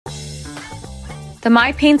The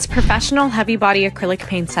Paintz Professional Heavy Body Acrylic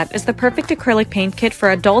Paint Set is the perfect acrylic paint kit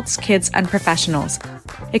for adults, kids, and professionals.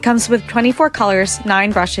 It comes with 24 colors,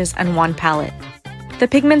 9 brushes, and 1 palette. The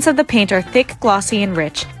pigments of the paint are thick, glossy, and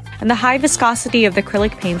rich, and the high viscosity of the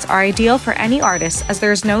acrylic paints are ideal for any artist as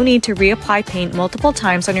there is no need to reapply paint multiple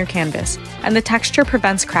times on your canvas, and the texture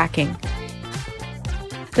prevents cracking.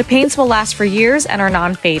 The paints will last for years and are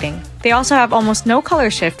non-fading. They also have almost no color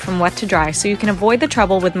shift from wet to dry, so you can avoid the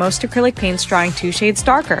trouble with most acrylic paints drying 2 shades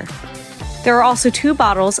darker. There are also 2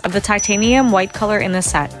 bottles of the titanium white color in the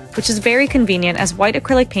set, which is very convenient as white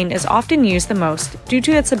acrylic paint is often used the most due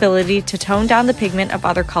to its ability to tone down the pigment of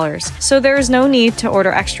other colors, so there is no need to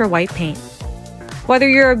order extra white paint. Whether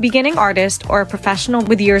you're a beginning artist or a professional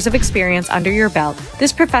with years of experience under your belt,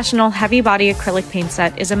 this professional heavy body acrylic paint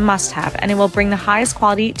set is a must-have and it will bring the highest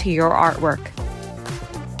quality to your artwork.